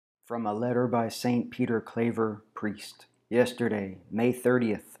From a letter by St. Peter Claver, priest. Yesterday, May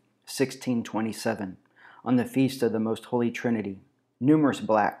 30th, 1627, on the feast of the Most Holy Trinity, numerous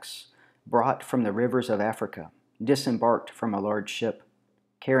blacks, brought from the rivers of Africa, disembarked from a large ship,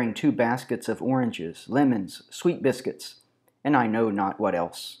 carrying 2 baskets of oranges, lemons, sweet biscuits, and I know not what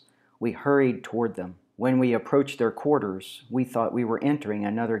else. We hurried toward them. When we approached their quarters, we thought we were entering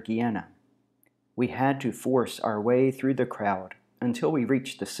another Guiana. We had to force our way through the crowd until we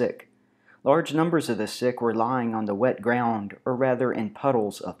reached the sick. Large numbers of the sick were lying on the wet ground, or rather in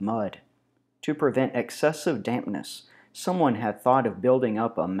puddles of mud. To prevent excessive dampness, someone had thought of building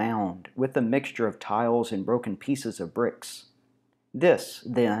up a mound with a mixture of tiles and broken pieces of bricks. This,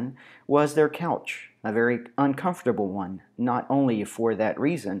 then, was their couch, a very uncomfortable one, not only for that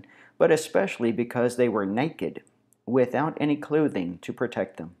reason, but especially because they were naked, without any clothing to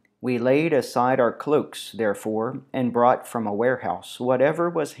protect them. We laid aside our cloaks, therefore, and brought from a warehouse whatever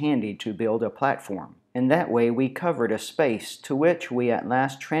was handy to build a platform. In that way we covered a space to which we at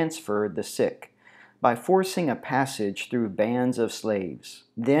last transferred the sick, by forcing a passage through bands of slaves.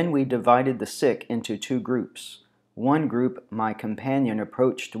 Then we divided the sick into 2 groups. One group my companion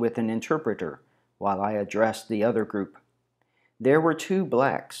approached with an interpreter, while I addressed the other group. There were 2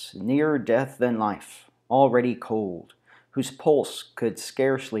 blacks, nearer death than life, already cold, whose pulse could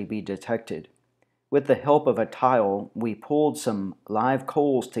scarcely be detected. With the help of a tile, we pulled some live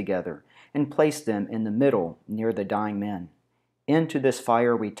coals together and placed them in the middle near the dying men. Into this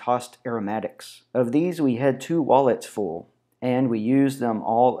fire we tossed aromatics. Of these we had 2 wallets full, and we used them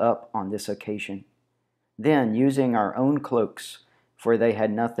all up on this occasion. Then, using our own cloaks, for they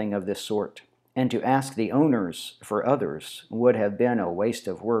had nothing of this sort, and to ask the owners for others would have been a waste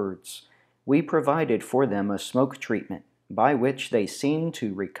of words, we provided for them a smoke treatment, by which they seemed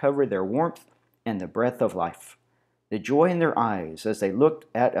to recover their warmth and the breath of life. The joy in their eyes as they looked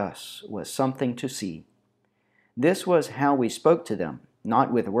at us was something to see. This was how we spoke to them,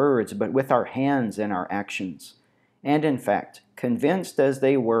 not with words, but with our hands and our actions. And in fact, convinced as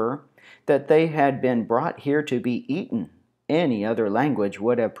they were that they had been brought here to be eaten, any other language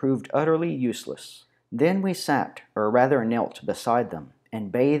would have proved utterly useless. Then we sat, or rather knelt, beside them,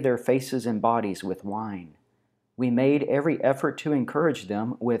 and bathed their faces and bodies with wine. We made every effort to encourage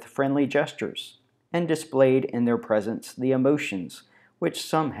them with friendly gestures, and displayed in their presence the emotions which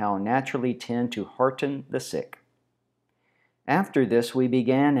somehow naturally tend to hearten the sick. After this we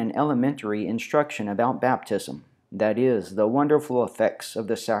began an elementary instruction about baptism, that is, the wonderful effects of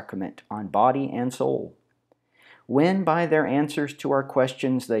the sacrament on body and soul. When by their answers to our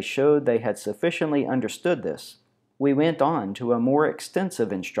questions they showed they had sufficiently understood this, we went on to a more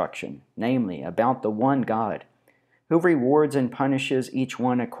extensive instruction, namely about the one God, who rewards and punishes each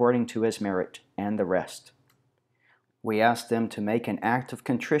one according to his merit, and the rest. We asked them to make an act of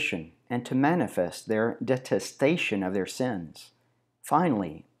contrition and to manifest their detestation of their sins.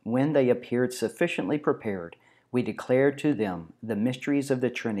 Finally, when they appeared sufficiently prepared, we declared to them the mysteries of the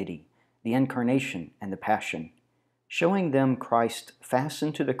Trinity, the Incarnation and the Passion, showing them Christ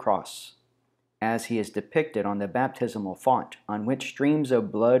fastened to the cross, as he is depicted on the baptismal font, on which streams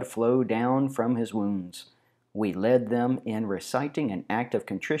of blood flow down from his wounds. We led them in reciting an act of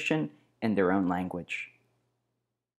contrition in their own language.